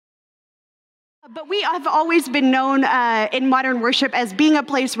But we have always been known in modern worship as being a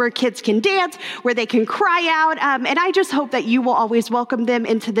place where kids can dance, where they can cry out. And I just hope that you will always welcome them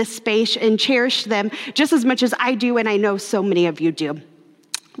into this space and cherish them just as much as I do, and I know so many of you do.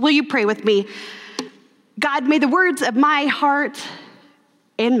 Will you pray with me? God, may the words of my heart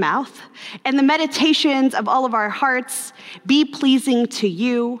and mouth and the meditations of all of our hearts be pleasing to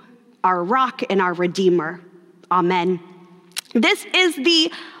you, our rock and our redeemer. Amen. This is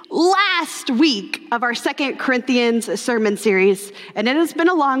the last week of our 2 Corinthians sermon series, and it has been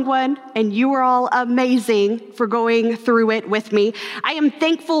a long one, and you are all amazing for going through it with me. I am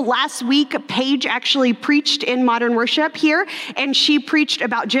thankful last week Paige actually preached in modern worship here, and she preached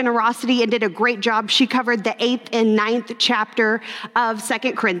about generosity and did a great job. She covered the 8th and 9th chapter of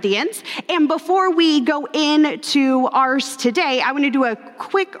 2 Corinthians. And before we go into ours today, I want to do a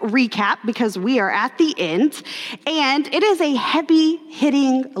quick recap because we are at the end, and it is a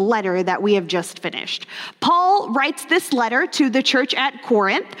heavy-hitting letter that we have just finished. Paul writes this letter to the church at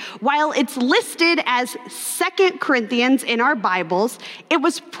Corinth. While it's listed as 2 Corinthians in our Bibles, it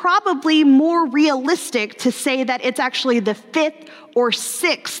was probably more realistic to say that it's actually the 5th or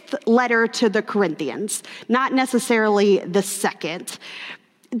 6th letter to the Corinthians, not necessarily the 2nd.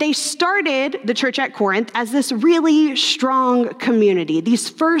 They started the church at Corinth as this really strong community, these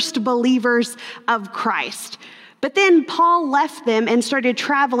first believers of Christ. But then Paul left them and started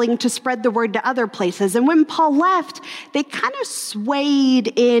traveling to spread the word to other places. And when Paul left, they kind of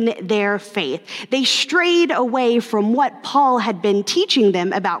swayed in their faith. They strayed away from what Paul had been teaching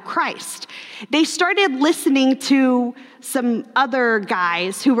them about Christ. They started listening to some other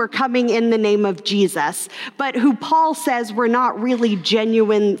guys who were coming in the name of Jesus, but who Paul says were not really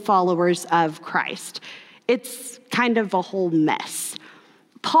genuine followers of Christ. It's kind of a whole mess.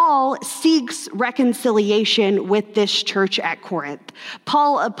 Paul seeks reconciliation with this church at Corinth.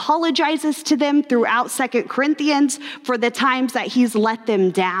 Paul apologizes to them throughout 2 Corinthians for the times that he's let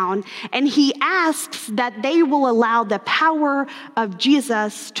them down, and he asks that they will allow the power of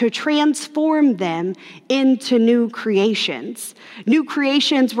Jesus to transform them into new creations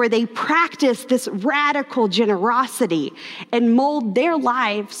where they practice this radical generosity and mold their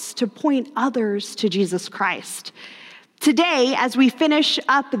lives to point others to Jesus Christ. Today, as we finish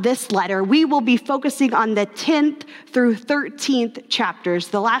up this letter, we will be focusing on the 10th through 13th chapters,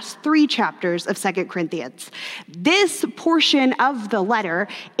 the last 3 chapters of 2 Corinthians. This portion of the letter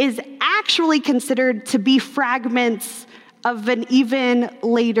is actually considered to be fragments of an even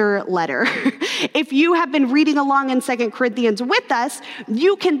later letter. If you have been reading along in 2 Corinthians with us,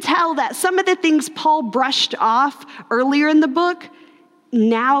 you can tell that some of the things Paul brushed off earlier in the book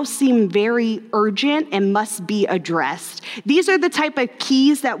now seem very urgent and must be addressed. These are the type of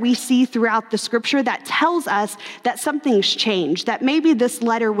keys that we see throughout the scripture that tells us that something's changed, that maybe this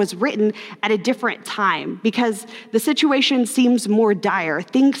letter was written at a different time because the situation seems more dire.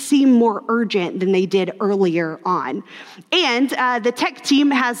 Things seem more urgent than they did earlier on. And the tech team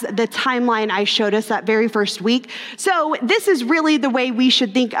has the timeline I showed us that very first week. So this is really the way we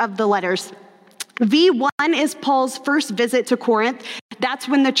should think of the letters. V1 is Paul's first visit to Corinth. That's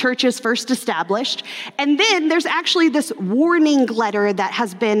when the church is first established. And then there's actually this warning letter that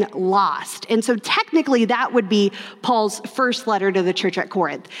has been lost. And so technically that would be Paul's first letter to the church at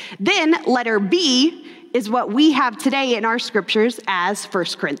Corinth. Then letter B is what we have today in our scriptures as 1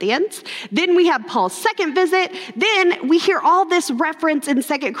 Corinthians. Then we have Paul's second visit. Then we hear all this reference in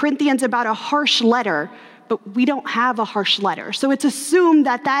 2 Corinthians about a harsh letter, but we don't have a harsh letter. So it's assumed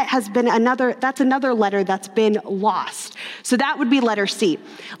that that's another letter that's been lost. So that would be letter C.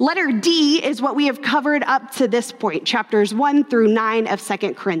 Letter D is what we have covered up to this point, chapters 1 through 9 of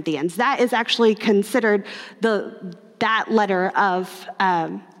 2 Corinthians. That is actually considered that letter of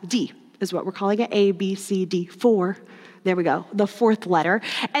D, is what we're calling it, A, B, C, D, 4. There we go, the 4th letter.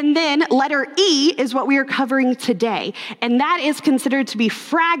 And then letter E is what we are covering today. And that is considered to be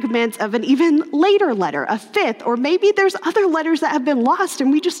fragments of an even later letter, a 5th, or maybe there's other letters that have been lost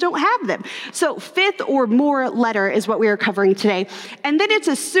and we just don't have them. So 5th or more letter is what we are covering today. And then it's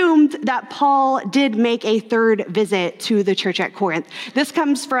assumed that Paul did make a 3rd visit to the church at Corinth. This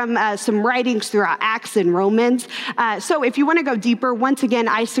comes from some writings throughout Acts and Romans. So if you want to go deeper, once again,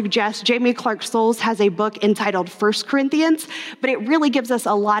 I suggest Jamie Clark Souls has a book entitled 1 Corinthians, but it really gives us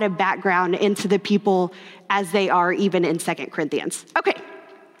a lot of background into the people as they are even in 2 Corinthians. Okay,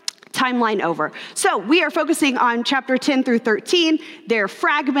 timeline over. So we are focusing on chapter 10 through 13. They're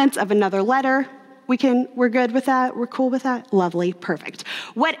fragments of another letter. We're good with that? We're cool with that? Lovely, perfect.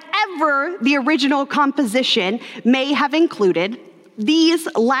 Whatever the original composition may have included, These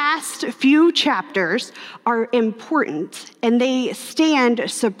last few chapters are important, and they stand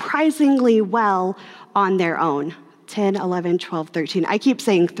surprisingly well on their own. 10, 11, 12, 13. I keep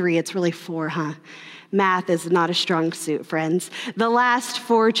saying 3, it's really 4, huh? Math is not a strong suit, friends. The last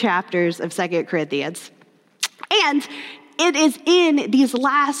 4 chapters of 2 Corinthians. And it is in these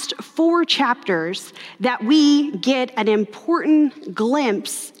last 4 chapters that we get an important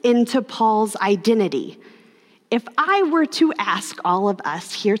glimpse into Paul's identity. If I were to ask all of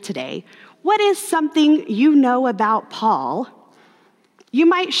us here today, what is something you know about Paul? You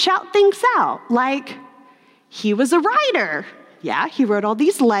might shout things out like, he was a writer. Yeah, he wrote all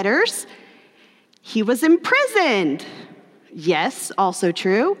these letters. He was imprisoned. Yes, also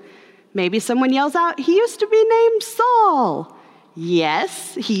true. Maybe someone yells out, he used to be named Saul.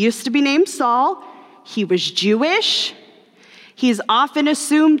 Yes, he used to be named Saul. He was Jewish. He's often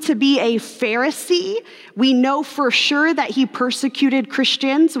assumed to be a Pharisee. We know for sure that he persecuted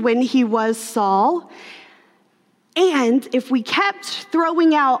Christians when he was Saul. And if we kept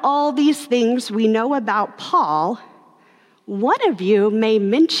throwing out all these things we know about Paul, one of you may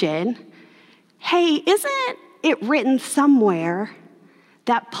mention, hey, isn't it written somewhere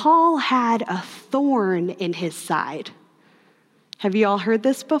that Paul had a thorn in his side? Have you all heard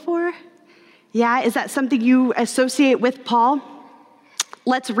this before? Yeah, is that something you associate with Paul?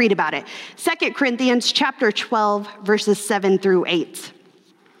 Let's read about it. 2 Corinthians chapter 12, verses 7 through 8.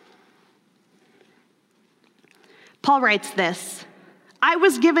 Paul writes this, I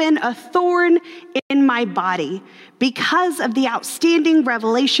was given a thorn in my body because of the outstanding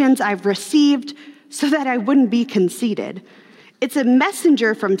revelations I've received so that I wouldn't be conceited. It's a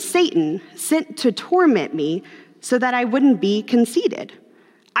messenger from Satan sent to torment me so that I wouldn't be conceited.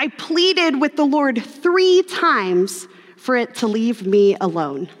 I pleaded with the Lord 3 times for it to leave me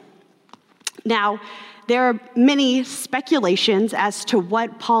alone. Now, there are many speculations as to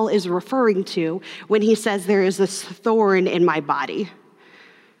what Paul is referring to when he says there is this thorn in my body.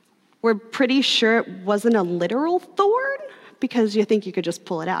 We're pretty sure it wasn't a literal thorn because you think you could just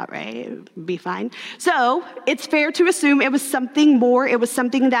pull it out, right? It'd be fine. So it's fair to assume it was something more. It was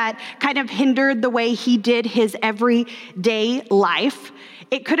something that kind of hindered the way he did his everyday life.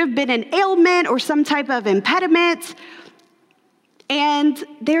 It could have been an ailment or some type of impediment. And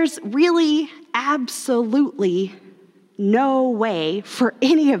there's really absolutely no way for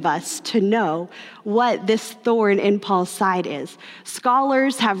any of us to know what this thorn in Paul's side is.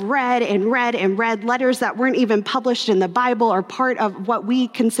 Scholars have read and read and read letters that weren't even published in the Bible or part of what we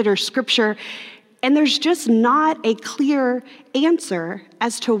consider scripture, and there's just not a clear answer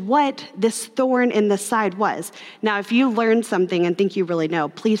as to what this thorn in the side was. Now, if you learned something and think you really know,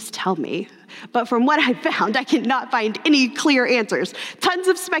 please tell me. But from what I found, I cannot find any clear answers. Tons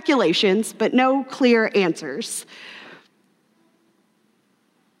of speculations, but no clear answers.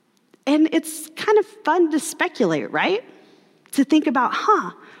 And it's kind of fun to speculate, right? To think about,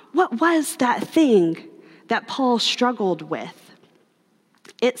 what was that thing that Paul struggled with?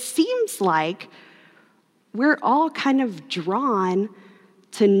 It seems like we're all kind of drawn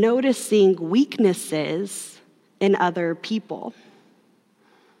to noticing weaknesses in other people.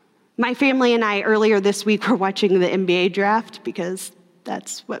 My family and I earlier this week were watching the NBA draft because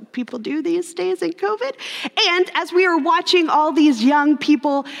that's what people do these days in COVID. And as we were watching all these young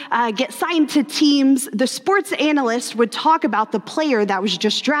people get signed to teams, the sports analyst would talk about the player that was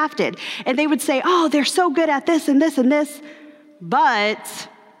just drafted. And they would say, oh, they're so good at this and this and this, but...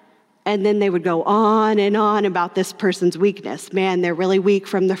 And then they would go on and on about this person's weakness. Man, they're really weak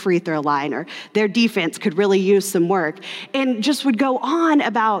from the free throw line, or their defense could really use some work. And just would go on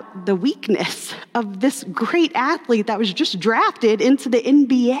about the weakness of this great athlete that was just drafted into the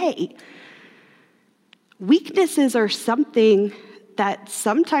NBA. Weaknesses are something that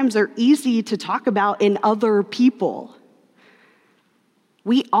sometimes are easy to talk about in other people.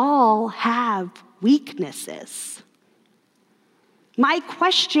 We all have weaknesses. My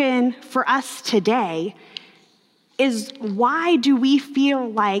question for us today is, why do we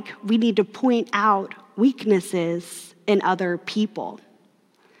feel like we need to point out weaknesses in other people?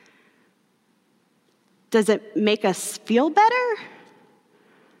 Does it make us feel better?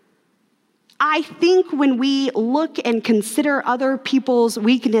 I think when we look and consider other people's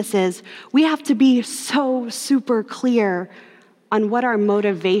weaknesses, we have to be so super clear on what our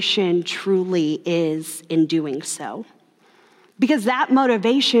motivation truly is in doing so. Because that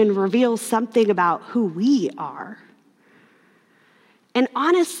motivation reveals something about who we are. And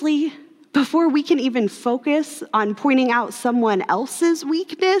honestly, before we can even focus on pointing out someone else's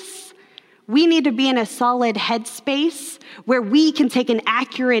weakness, we need to be in a solid headspace where we can take an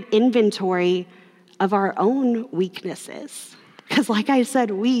accurate inventory of our own weaknesses. Because like I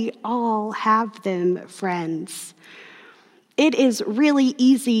said, we all have them, friends. It is really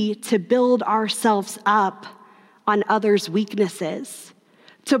easy to build ourselves up on others' weaknesses,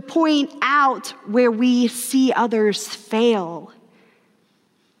 to point out where we see others fail,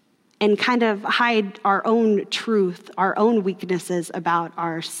 and kind of hide our own truth, our own weaknesses about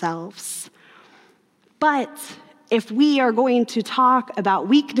ourselves. But if we are going to talk about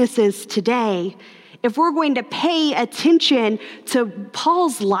weaknesses today, if we're going to pay attention to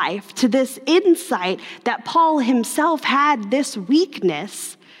Paul's life, to this insight that Paul himself had this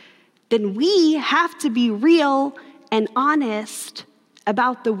weakness, then we have to be real and honest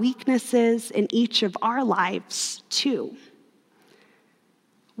about the weaknesses in each of our lives too.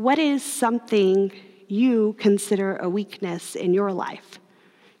 What is something you consider a weakness in your life?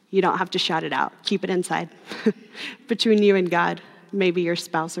 You don't have to shout it out. Keep it inside. Between you and God, maybe your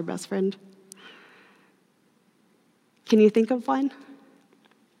spouse or best friend. Can you think of one?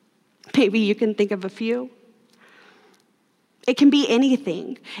 Maybe you can think of a few. It can be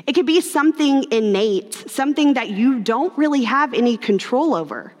anything. It can be something innate, something that you don't really have any control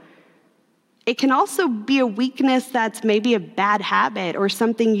over. It can also be a weakness that's maybe a bad habit or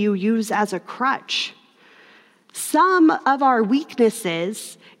something you use as a crutch. Some of our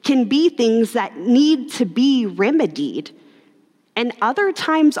weaknesses can be things that need to be remedied, and other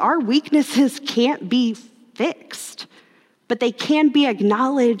times our weaknesses can't be fixed, but they can be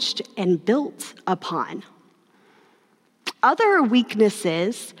acknowledged and built upon. Other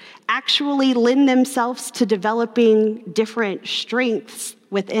weaknesses actually lend themselves to developing different strengths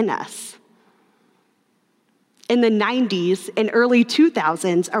within us. In the 90s and early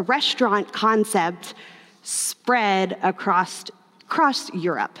 2000s, a restaurant concept spread across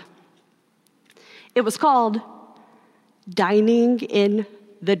Europe. It was called dining in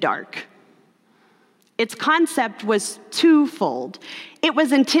the dark. Its concept was twofold. It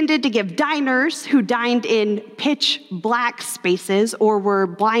was intended to give diners who dined in pitch black spaces or were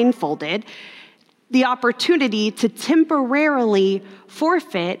blindfolded the opportunity to temporarily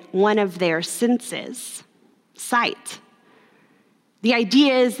forfeit one of their senses, sight. The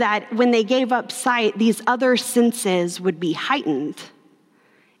idea is that when they gave up sight, these other senses would be heightened.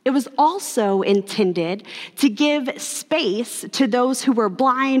 It was also intended to give space to those who were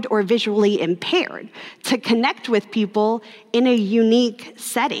blind or visually impaired, to connect with people in a unique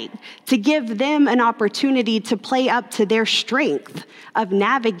setting, to give them an opportunity to play up to their strength of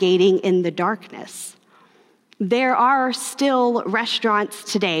navigating in the darkness. There are still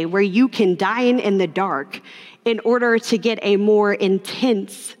restaurants today where you can dine in the dark in order to get a more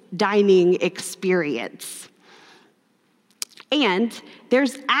intense dining experience. And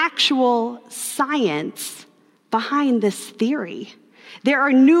there's actual science behind this theory. There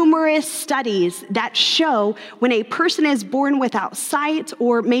are numerous studies that show when a person is born without sight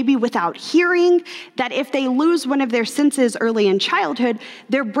or maybe without hearing, that if they lose one of their senses early in childhood,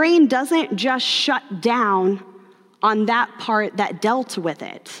 their brain doesn't just shut down on that part that dealt with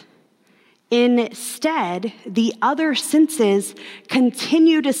it. Instead, the other senses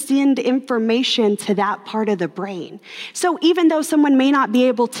continue to send information to that part of the brain. So even though someone may not be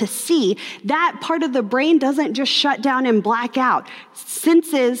able to see, that part of the brain doesn't just shut down and black out.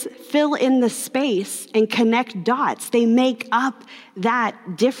 Senses fill in the space and connect dots. They make up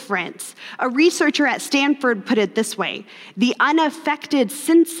that difference. A researcher at Stanford put it this way: the unaffected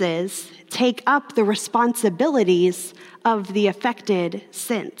senses take up the responsibilities of the affected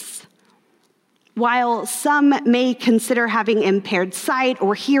sense. While some may consider having impaired sight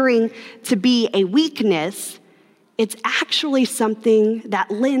or hearing to be a weakness, it's actually something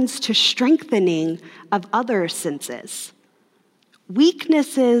that lends to strengthening of other senses.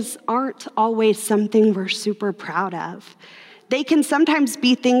 Weaknesses aren't always something we're super proud of. They can sometimes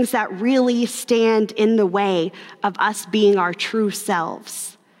be things that really stand in the way of us being our true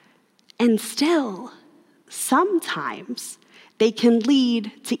selves. And still, sometimes they can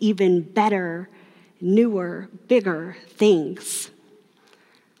lead to even better, newer, bigger things.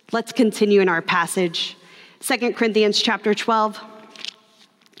 Let's continue in our passage. 2 Corinthians chapter 12.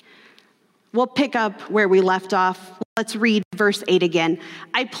 We'll pick up where we left off. Let's read verse 8 again.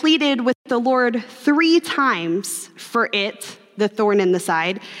 I pleaded with the Lord 3 times for it, the thorn in the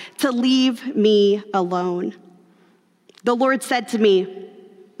side, to leave me alone. The Lord said to me,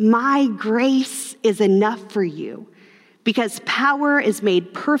 my grace is enough for you, because power is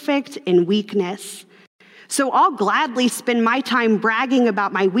made perfect in weakness. So I'll gladly spend my time bragging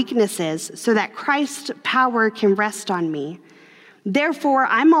about my weaknesses so that Christ's power can rest on me. Therefore,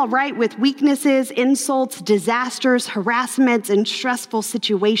 I'm all right with weaknesses, insults, disasters, harassments, and stressful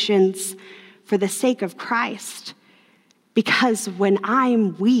situations for the sake of Christ. Because when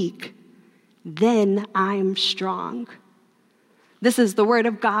I'm weak, then I'm strong. This is the word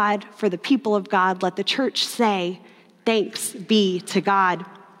of God for the people of God. Let the church say, thanks be to God.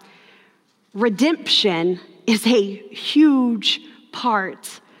 Redemption is a huge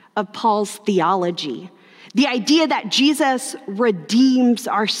part of Paul's theology. The idea that Jesus redeems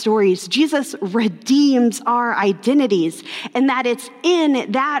our stories, Jesus redeems our identities, and that it's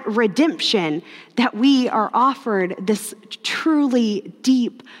in that redemption that we are offered this truly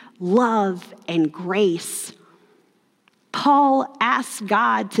deep love and grace. Paul asks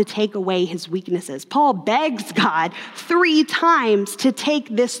God to take away his weaknesses. Paul begs God 3 times to take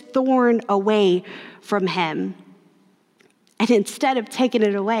this thorn away from him. And instead of taking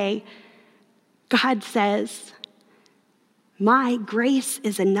it away, God says, my grace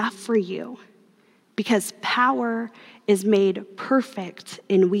is enough for you because power is made perfect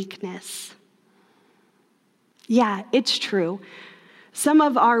in weakness. Yeah, it's true. Some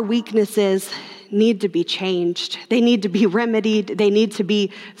of our weaknesses need to be changed. They need to be remedied. They need to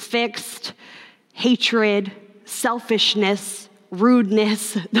be fixed. Hatred, selfishness,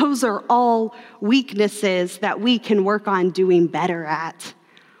 rudeness, those are all weaknesses that we can work on doing better at.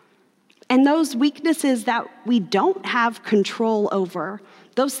 And those weaknesses that we don't have control over,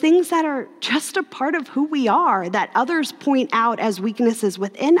 those things that are just a part of who we are, that others point out as weaknesses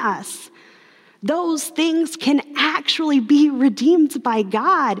within us, those things can actually be redeemed by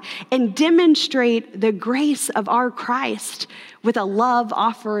God and demonstrate the grace of our Christ with a love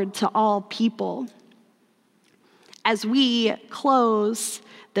offered to all people. As we close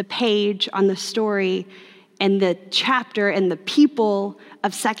the page on the story and the chapter and the people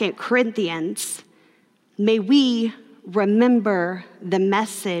of 2 Corinthians, may we remember the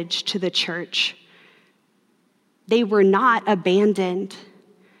message to the church. They were not abandoned.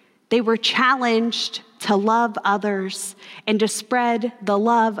 They were challenged to love others and to spread the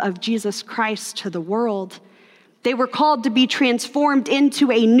love of Jesus Christ to the world. They were called to be transformed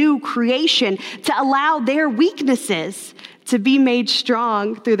into a new creation, to allow their weaknesses to be made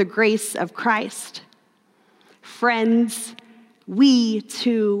strong through the grace of Christ. Friends, we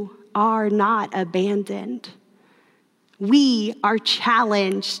too are not abandoned. We are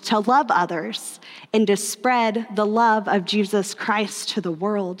challenged to love others and to spread the love of Jesus Christ to the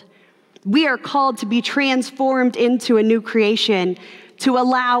world. We are called to be transformed into a new creation, to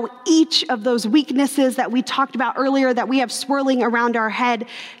allow each of those weaknesses that we talked about earlier that we have swirling around our head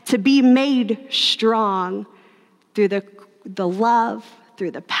to be made strong through the love,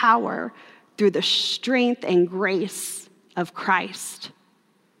 through the power, through the strength and grace of Christ.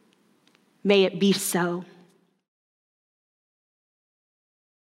 May it be so.